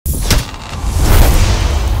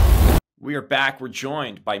We are back. We're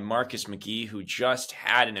joined by Marcus McGhee, who just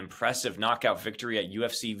had an impressive knockout victory at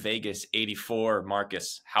UFC Vegas 84.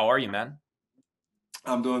 Marcus, how are you, man?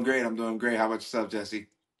 I'm doing great. I'm doing great. How about yourself, Jesse?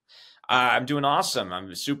 I'm doing awesome.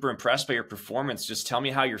 I'm super impressed by your performance. Just tell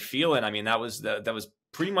me how you're feeling. I mean, that was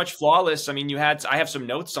pretty much flawless. I mean, I have some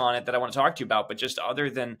notes on it that I want to talk to you about, but just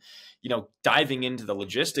other than, diving into the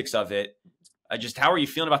logistics of it, just how are you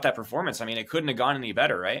feeling about that performance? I mean, it couldn't have gone any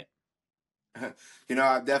better, right?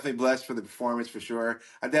 I'm definitely blessed for the performance for sure.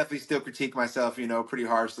 I definitely still critique myself, pretty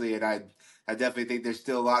harshly, and I definitely think there's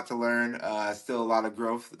still a lot to learn, still a lot of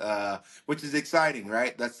growth, which is exciting,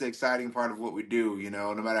 right? That's the exciting part of what we do.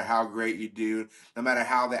 No matter how great you do, no matter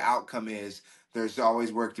how the outcome is, there's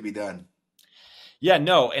always work to be done. Yeah,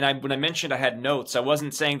 no. And when I mentioned I had notes, I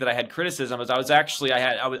wasn't saying that I had criticism. I was actually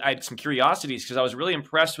I had some curiosities because I was really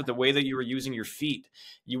impressed with the way that you were using your feet.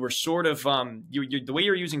 You were sort of the way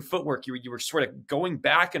you were using footwork. You were sort of going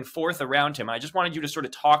back and forth around him. I just wanted you to sort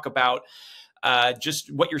of talk about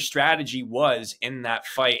just what your strategy was in that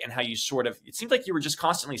fight and how you sort of. It seemed like you were just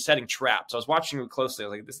constantly setting traps. I was watching you closely. I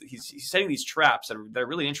was like, he's setting these traps that are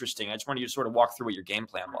really interesting. I just wanted you to sort of walk through what your game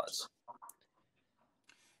plan was.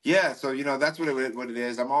 Yeah, so that's what it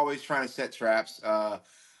is. I'm always trying to set traps.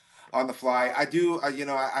 On the fly. I do,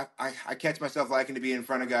 I catch myself liking to be in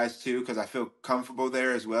front of guys too because I feel comfortable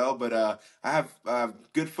there as well. But I have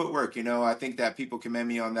good footwork. I think that people commend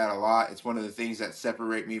me on that a lot. It's one of the things that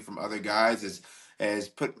separate me from other guys is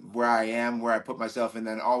put where I am, where I put myself, and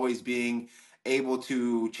then always being able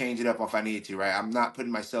to change it up if I need to. Right, I'm not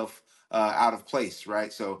putting myself out of place.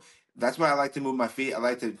 Right, so. That's why I like to move my feet. I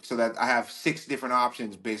like to so that I have six different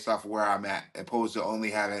options based off of where I'm at, opposed to only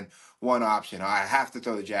having one option. I have to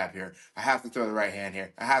throw the jab here. I have to throw the right hand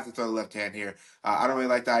here. I have to throw the left hand here. I don't really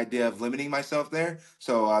like the idea of limiting myself there.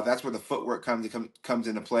 So that's where the footwork comes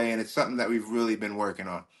into play, and it's something that we've really been working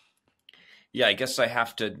on. Yeah, I guess I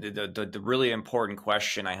have to. The really important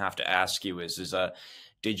question I have to ask you is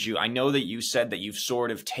did you? I know that you said that you've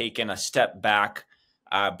sort of taken a step back,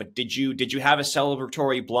 but did you have a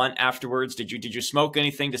celebratory blunt afterwards? Did you smoke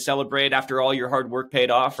anything to celebrate after all your hard work paid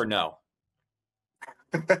off, or no?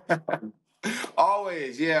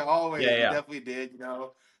 Always, yeah, Yeah, always. We yeah, definitely did.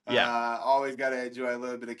 yeah, Always got to enjoy a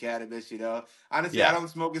little bit of cannabis. Honestly, I yeah. don't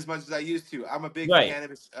smoke as much as I used to. I'm a big Right.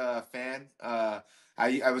 cannabis fan.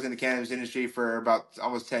 I was in the cannabis industry for about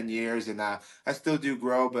almost 10 years, and I still do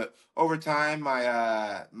grow. But over time,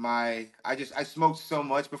 I smoked so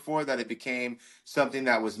much before that it became something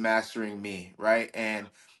that was mastering me, right? And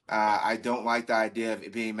I don't like the idea of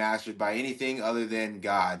it being mastered by anything other than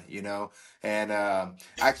God. And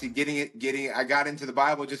actually I got into the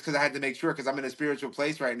Bible just because I had to make sure because I'm in a spiritual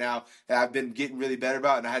place right now that I've been getting really better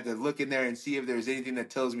about, and I had to look in there and see if there's anything that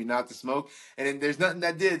tells me not to smoke, and then there's nothing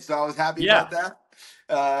that did, so I was happy Yeah. about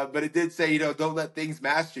that. But it did say, don't let things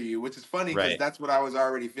master you, which is funny because Right. that's what I was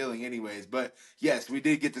already feeling anyways. But yes, we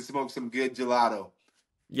did get to smoke some good gelato.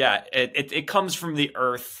 Yeah. It comes from the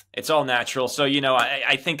earth. It's all natural. So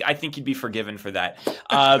I think you'd be forgiven for that.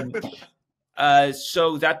 Um,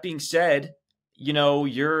 so that being said,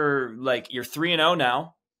 you're 3-0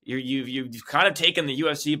 now. You've kind of taken the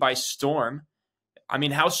UFC by storm. I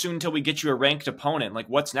mean, how soon till we get you a ranked opponent? Like,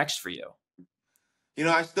 what's next for you?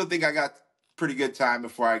 I still think I got pretty good time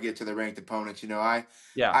before I get to the ranked opponents.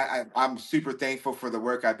 Yeah. I'm super thankful for the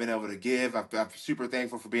work I've been able to give. I'm super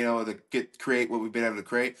thankful for being able to create what we've been able to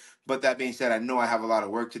create. But that being said, I know I have a lot of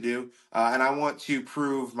work to do, and I want to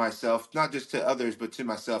prove myself, not just to others, but to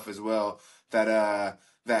myself as well, that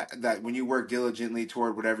that when you work diligently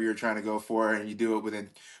toward whatever you're trying to go for, and you do it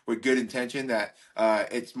with good intention, that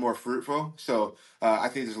it's more fruitful. So I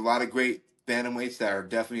think there's a lot of great bantamweights that are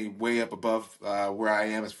definitely way up above where I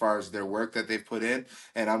am as far as their work that they've put in,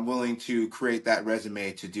 and I'm willing to create that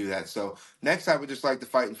resume to do that. So next, I would just like to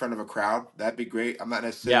fight in front of a crowd. That'd be great. I'm not Yeah.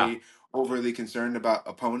 necessarily overly concerned about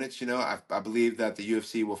opponents. I believe that the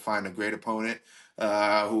UFC will find a great opponent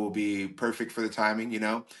who will be perfect for the timing.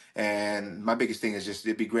 And my biggest thing is just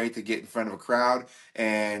it'd be great to get in front of a crowd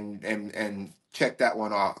and check that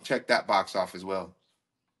one off, check that box off as well.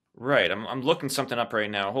 Right. I'm looking something up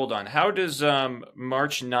right now. Hold on. How does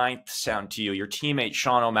March 9th sound to you? Your teammate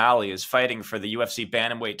Sean O'Malley is fighting for the UFC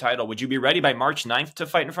bantamweight title. Would you be ready by March 9th to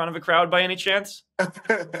fight in front of a crowd by any chance? I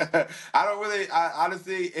don't really.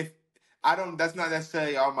 Honestly, if I don't, that's not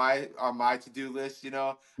necessarily on my to do list. I'd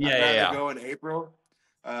Yeah, yeah, rather yeah. go in April.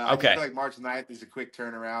 I just Okay. feel like March 9th is a quick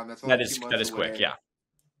turnaround. That's only That two is that months is quick. away. Yeah.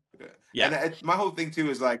 Yeah. Yeah. And my whole thing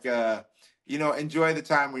too is like, enjoy the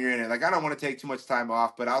time when you're in it. Like, I don't want to take too much time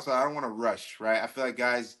off, but also I don't want to rush. Right? I feel like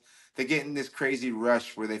guys they get in this crazy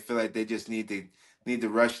rush where they feel like they just need to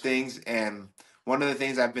rush things, and one of the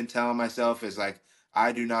things I've been telling myself is like,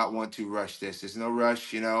 I do not want to rush this. There's no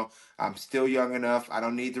rush, you know. I'm still young enough. I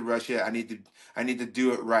don't need to rush it. I need to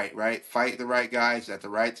do it right, right? Fight the right guys at the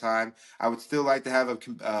right time. I would still like to have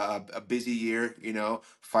a busy year, you know.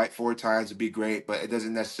 Fight 4 times would be great, but it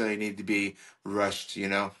doesn't necessarily need to be rushed, you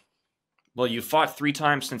know. Well, you fought 3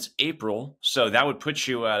 times since April, so that would put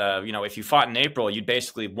you at a, if you fought in April, you'd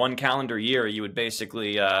basically 1 calendar year, you would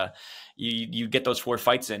basically you get those 4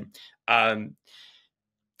 fights in. Um,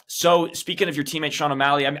 so speaking of your teammate Sean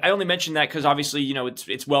O'Malley, I only mentioned that because obviously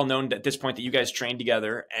it's well known at this point that you guys trained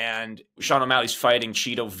together, and Sean O'Malley's fighting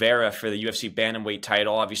Chito Vera for the UFC bantamweight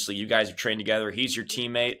title. Obviously, you guys have trained together. He's your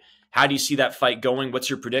teammate. How do you see that fight going? What's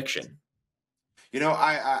your prediction? You know,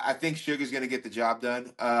 I think Sugar's going to get the job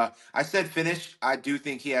done. I said finish. I do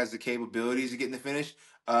think he has the capabilities of getting the finish,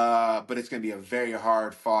 but it's going to be a very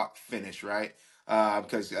hard fought finish, right?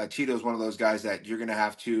 Because Cheeto's one of those guys that you're going to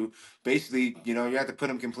have to basically, you know, you have to put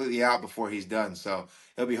him completely out before he's done. So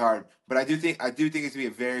it'll be hard. But I do think it's going to be a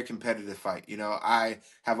very competitive fight. You know, I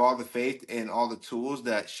have all the faith in all the tools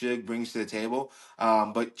that Suge brings to the table.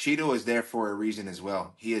 But Cheeto is there for a reason as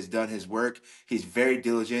well. He has done his work. He's very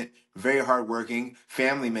diligent, very hardworking,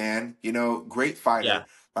 family man, you know, great Yeah. fighter.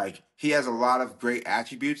 Like he has a lot of great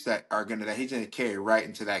attributes that he's gonna carry right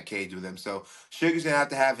into that cage with him. So Sugar's gonna have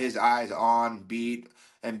to have his eyes on beat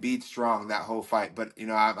and beat strong that whole fight. But you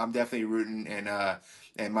know, I'm definitely rooting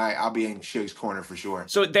and my I'll be in Sugar's corner for sure.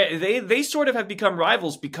 So they sort of have become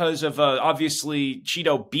rivals because of obviously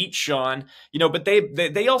Cheeto beat Sean, but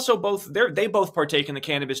they also they both partake in the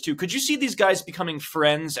cannabis too. Could you see these guys becoming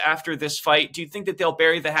friends after this fight? Do you think that they'll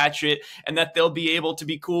bury the hatchet and that they'll be able to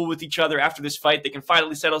be cool with each other after this fight? They can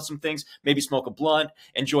finally settle some things, maybe smoke a blunt,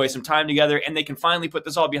 enjoy some time together, and they can finally put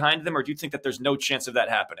this all behind them? Or do you think that there's no chance of that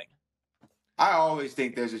happening? I always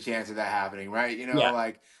think there's a chance of that happening, right? You know, Yeah,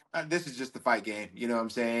 like this is just the fight game, you know what I'm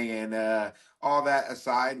saying? And all that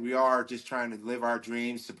aside, we are just trying to live our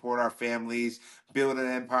dreams, support our families, build an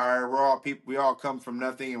empire. We're all people, we all come from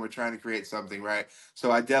nothing and we're trying to create something, right?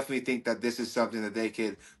 So I definitely think that this is something that they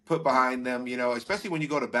could put behind them, you know, especially when you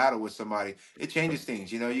go to battle with somebody. It changes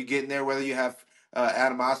things, you know, you get in there, whether you have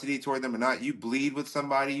animosity toward them or not, you bleed with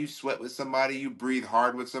somebody, you sweat with somebody, you breathe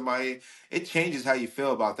hard with somebody, it changes how you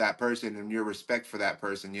feel about that person and your respect for that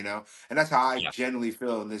person, you know? And that's how I yeah. generally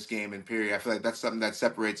feel in this game and period. I feel like that's something that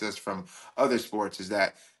separates us from other sports is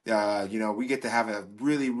that, you know, we get to have a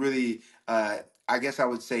really, really, I guess I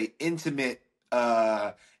would say intimate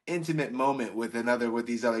moment with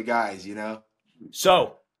these other guys, you know?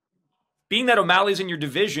 So being that O'Malley's in your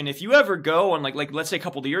division, if you ever go and like let's say a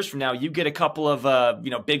couple of years from now, you get a couple of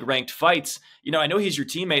big ranked fights. I know he's your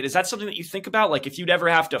teammate. Is that something that you think about? Like if you'd ever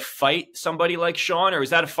have to fight somebody like Sean, or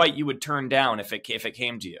is that a fight you would turn down if it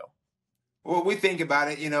came to you? Well, we think about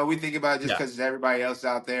it, you know, we think about it just Yeah, because everybody else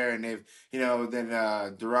out there, and they've, you know, then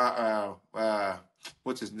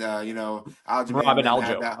what's his, you know, Aljamain Robin then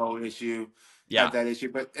had Aljo. that whole issue, Yeah,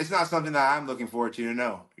 but it's not something that I'm looking forward to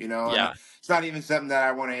know, you know, and yeah, it's not even something that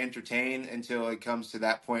I want to entertain until it comes to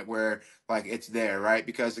that point where like it's there, right?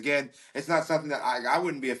 Because again, it's not something that I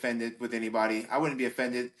wouldn't be offended with anybody. I wouldn't be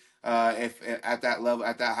offended if at that level,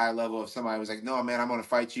 at that high level, if somebody was like, no, man, I'm going to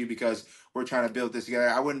fight you because we're trying to build this together.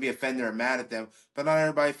 I wouldn't be offended or mad at them, but not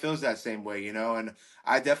everybody feels that same way, you know. And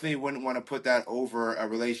I definitely wouldn't want to put that over a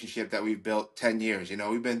relationship that we've built 10 years. You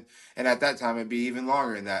know, and at that time it'd be even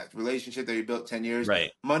longer than that relationship that we built 10 years.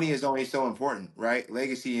 right. Money is only so important, right?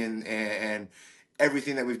 Legacy and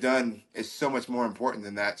everything that we've done is so much more important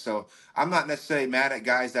than that. So I'm not necessarily mad at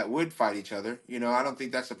guys that would fight each other. You know, I don't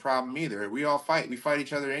think that's a problem either. We all fight. We fight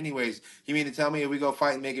each other anyways. You mean to tell me if we go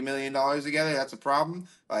fight and make $1 million together, that's a problem?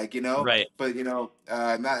 Like, you know, Right. but you know,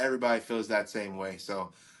 not everybody feels that same way.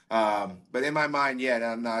 So, but in my mind,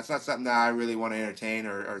 yeah, no, it's not something that I really want to entertain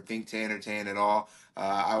or think to entertain at all.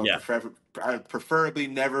 I would Yeah. I would preferably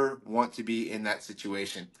never want to be in that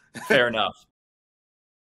situation. Fair enough.